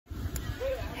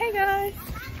Hey guys!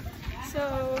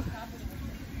 So it's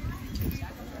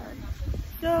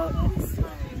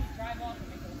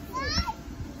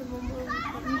the moment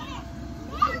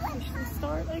we can officially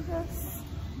start, I guess.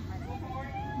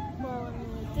 Well, I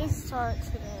mean, it did start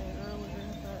today earlier,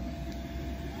 but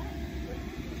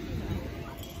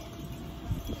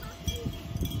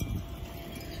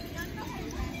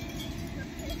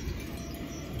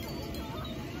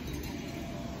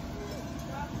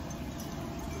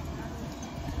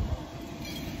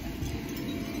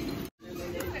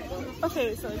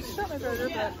okay, so I just got my burger,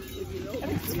 but I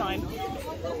think it's fine.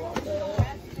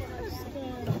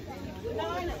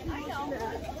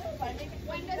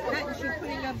 She's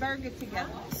putting a burger together.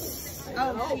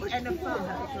 Oh, and a phone.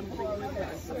 A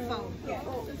phone.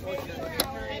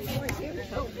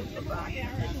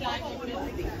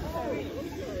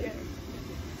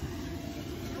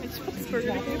 I just put this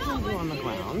burger together. On the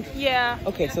ground. Yeah.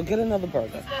 Okay, so get another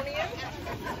burger.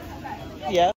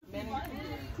 Yeah.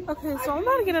 Okay, so I'm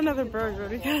about to get another burger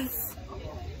because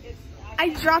I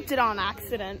dropped it on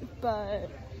accident, but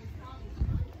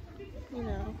you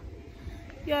know.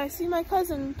 Yeah, I see my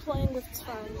cousin playing with his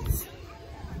friends.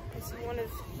 I see one of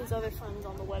his other friends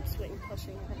on the web swing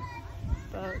pushing it.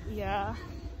 But yeah.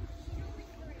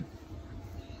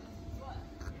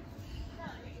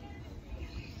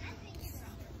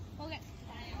 Okay.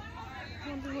 I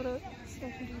wonder what else I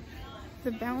can do.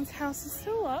 The bounce house is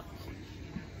still up.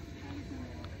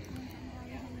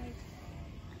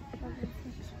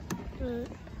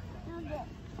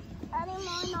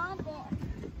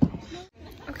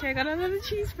 Okay, I got another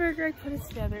cheeseburger. I put it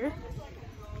together.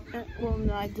 Well,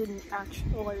 no, I didn't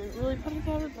actually. Well, I didn't really put it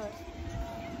together, but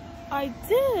I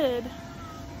did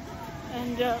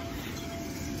end up,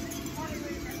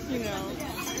 you know,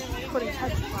 putting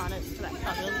ketchup on it, so that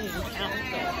probably doesn't even count.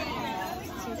 But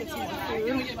let's get some more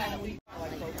food.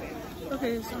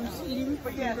 Okay, so I'm just eating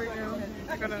food right now.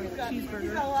 I got a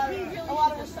cheeseburger. A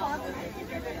lot of responses.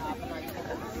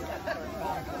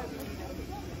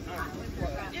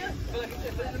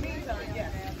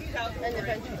 And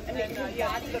eventually,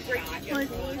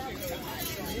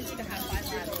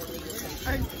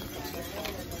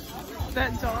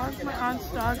 that dog, my aunt's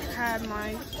dog, had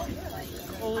my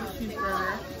old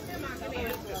cheeseburger.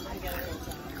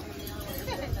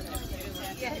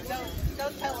 Yeah,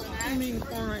 don't tell him that. I'm eating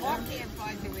corn right now. Can't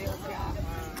find the real job.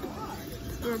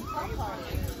 Good.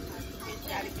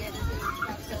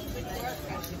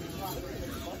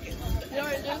 You know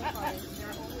what it is?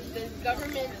 The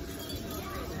government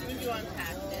brings you on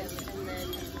taxes, and then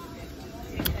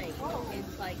you think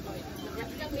it's like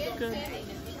Good.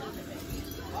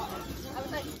 I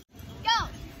was like,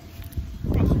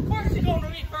 Of course you're going to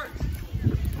me first.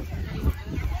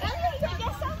 Elliot, you want to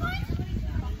get someone?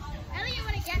 Elliot, you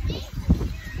want to get me?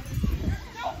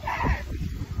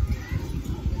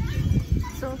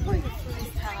 So I'm playing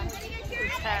with tag.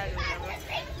 Tag or whatever.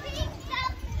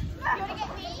 You want to get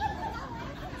me?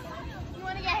 You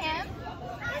want to get him?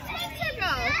 Where'd Spencer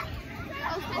go?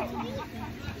 Oh, Spencer.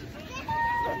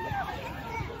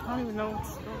 I don't even know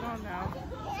what's going on now.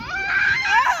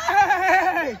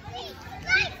 Hey!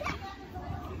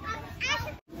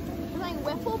 Playing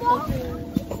wiffle ball?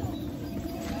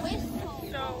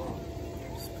 So,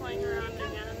 just playing around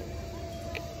again.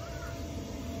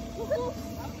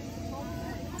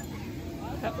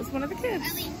 That was one of the kids.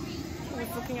 I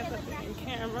was looking at the freaking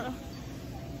camera.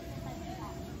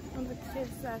 One of the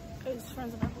kids that is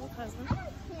friends with my little cousin.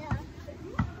 Yeah.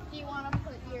 Do you want to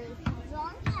put your shoes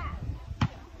on?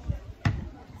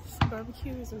 This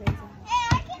barbecue is amazing. Hey,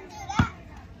 I can do that.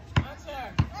 That's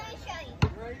her. Let me show you.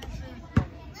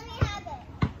 Let me have it.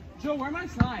 Joe, where are my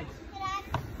slides?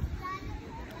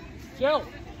 Joe!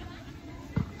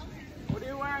 What are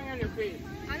you wearing on your feet?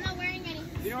 I'm not wearing any.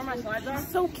 Do you know where my slides are?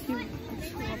 So cute.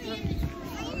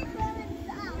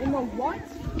 In the what?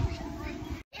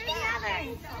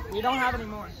 We don't have any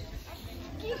more.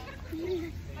 Are you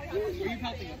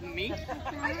helping me?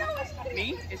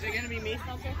 Me? Is it gonna be me,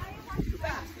 Spencer?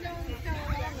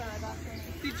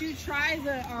 Did you try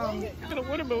the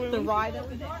ride that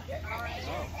we did?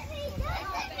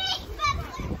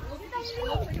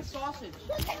 Looks like a sausage.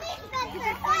 Look at me, Spencer.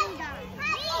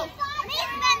 Me,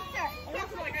 Spencer.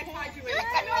 Looks like I tried you.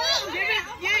 Give it.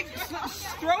 Yeah,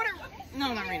 throw it.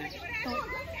 No, not Rena.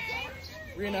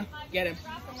 Rena, get him.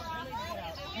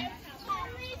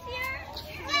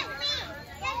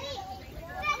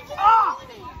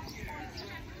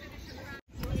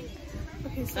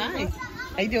 Okay, so Nice.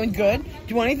 How you doing? Good. Do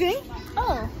you want anything?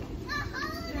 oh,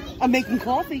 I'm making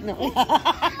coffee. No.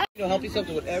 You'll help yourself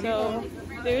to whatever you so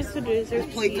want. there's the dessert.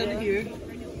 There's plates under here.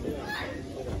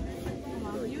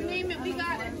 You name it, we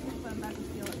got it.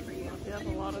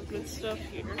 lot of good stuff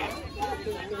here.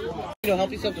 You know,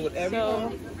 help yourself to whatever you So,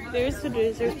 want. there's the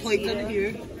dessert. There's plates under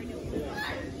here.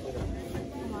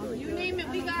 You name it,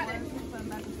 we got it.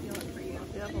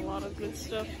 They have a lot of good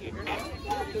stuff here. Okay,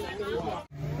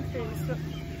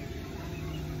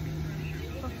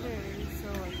 so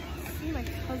like, see my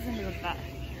cousin in the back,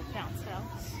 bounce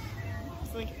house.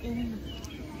 It's like in.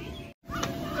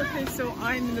 Okay, so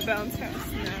I'm in the bounce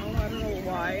house now. I don't know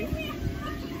why.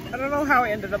 I don't know how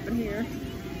I ended up in here,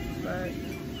 but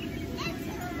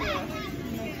yeah.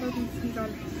 My cousin, he's on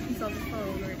the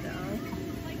phone right now.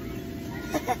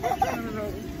 I don't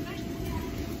know.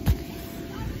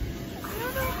 I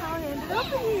don't know how I ended up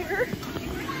in here.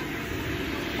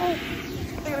 Oh,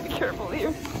 I gotta be careful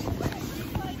here.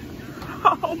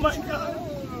 Oh my god.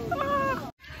 Ah.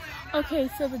 Okay,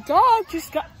 so the dog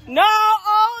just got, no,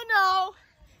 oh no.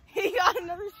 He got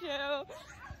another shoe.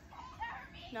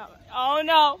 No, oh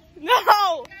no,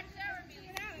 no.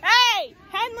 Hey,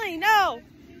 Henley, no.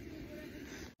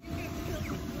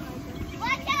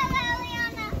 Watch out,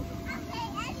 Eliana. Okay,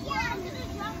 Eliana.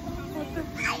 What the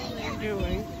hell are you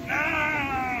doing?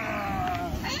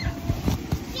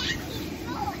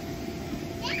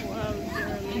 Wow,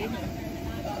 Jeremy.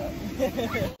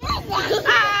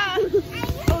 Ah!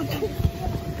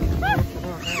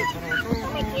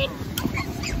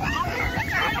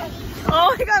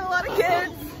 Oh, I got a lot of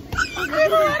kids. I got a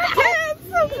lot of kids.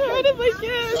 I'm proud of my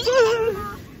kids.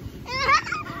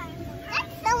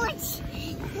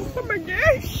 Oh my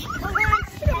gosh. I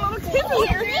got a lot of kids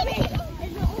here.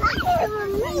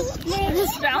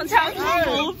 This bounce house is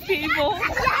full of people.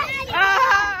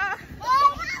 Ah!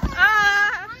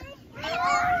 Ah!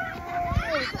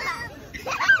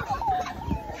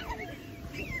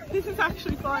 This is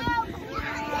actually fun.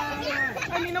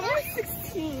 I mean, I'm only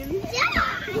 16.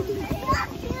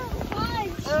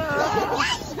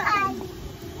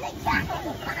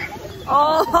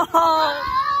 Oh!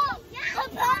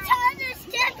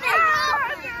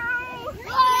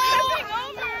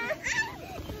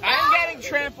 I'm getting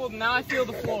trampled, now I feel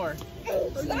the floor.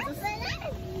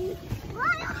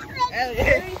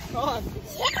 Ellie, hold on.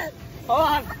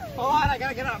 Hold on, I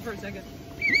gotta get out for a second.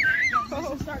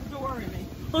 This is starting to worry me.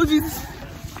 Oh Jesus!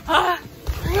 Ah!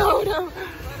 No, no!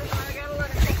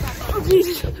 Oh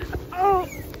Jesus! Oh!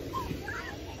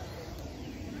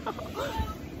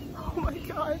 Oh my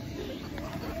God!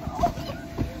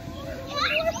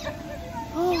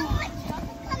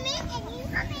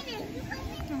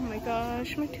 Oh my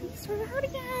gosh! My tooth started to hurt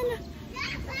again.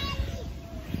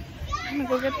 I'm gonna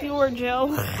go get the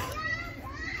Orajel.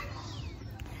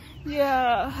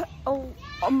 Yeah,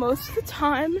 most of the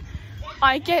time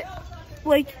I get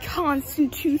like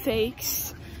constant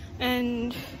toothaches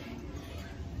and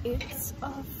it's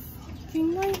a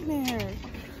fucking nightmare.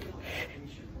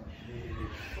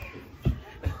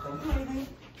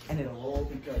 And it'll all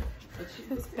be good.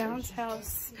 This bounce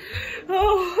house.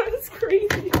 Oh, it's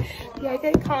crazy. Yeah, I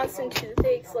get constant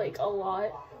toothaches like a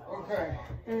lot. Okay.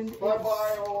 And it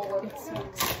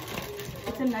sucks.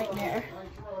 It's a nightmare.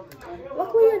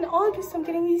 Luckily in August I'm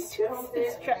getting these teeth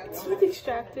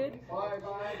extracted.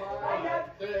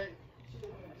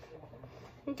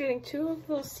 I'm getting 2 of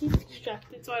those teeth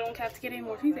extracted so I don't have to get any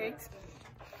more toothaches.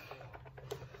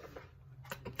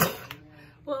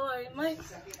 Well, I might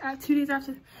add 2 days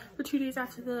after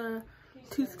the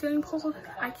tooth getting pulled.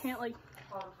 I can't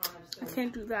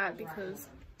do that because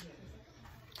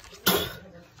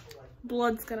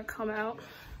blood's gonna come out.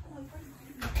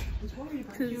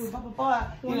 Because you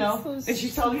know, those and she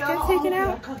teeth told me, get taken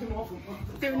out,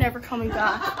 they're never coming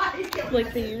back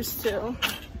like they used to.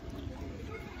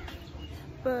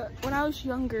 But when I was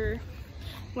younger,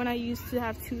 when I used to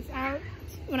have teeth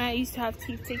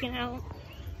taken out,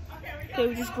 they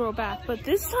would just grow back. But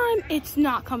this time, it's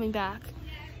not coming back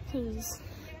because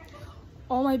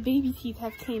all my baby teeth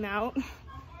have came out.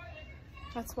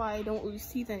 That's why I don't lose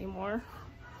teeth anymore.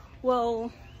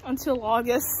 Well, until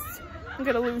August, I'm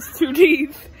gonna lose 2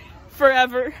 teeth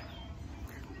forever.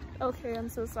 Okay, I'm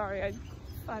so sorry.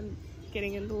 I'm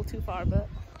getting a little too far, but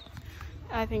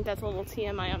I think that's a little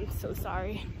TMI. I'm so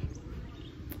sorry.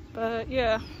 But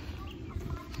yeah.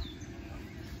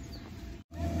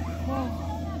 Oh,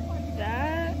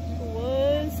 that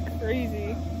was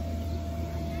crazy.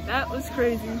 That was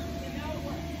crazy.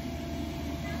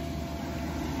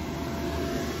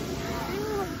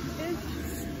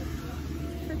 It's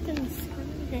freaking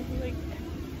screaming. Like,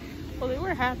 well, they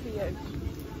were happy.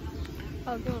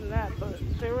 I'll give them that, but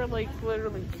there were like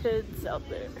literally kids out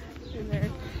there in there.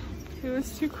 It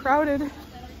was too crowded.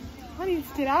 Honey,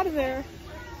 get out of there.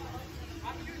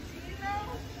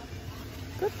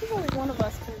 Good thing only one of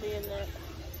us can be in there.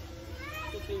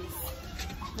 Because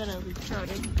Then I'll be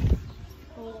starting.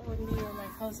 A little windy or my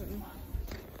cousin.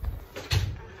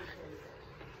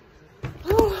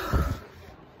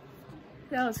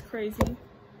 That was crazy.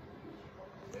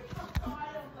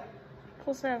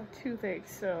 Plus I have a toothache,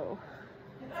 so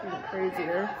it's even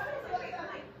crazier.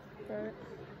 But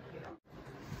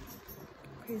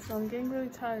okay, so I'm getting really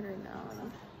tired right now.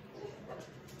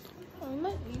 We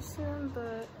might leave soon,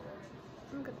 but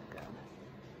I'm gonna go.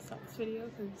 Stop this video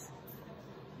because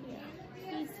yeah.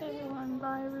 Peace everyone,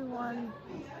 bye everyone.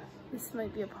 This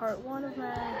might be a part 1 of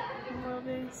my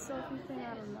world-based selfie thing.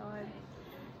 I don't know.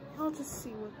 I'll just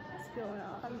see what's going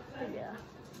on. But yeah.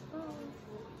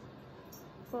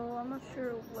 Well, I'm not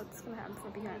sure what's gonna happen for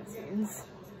behind the scenes.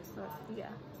 But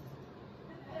yeah.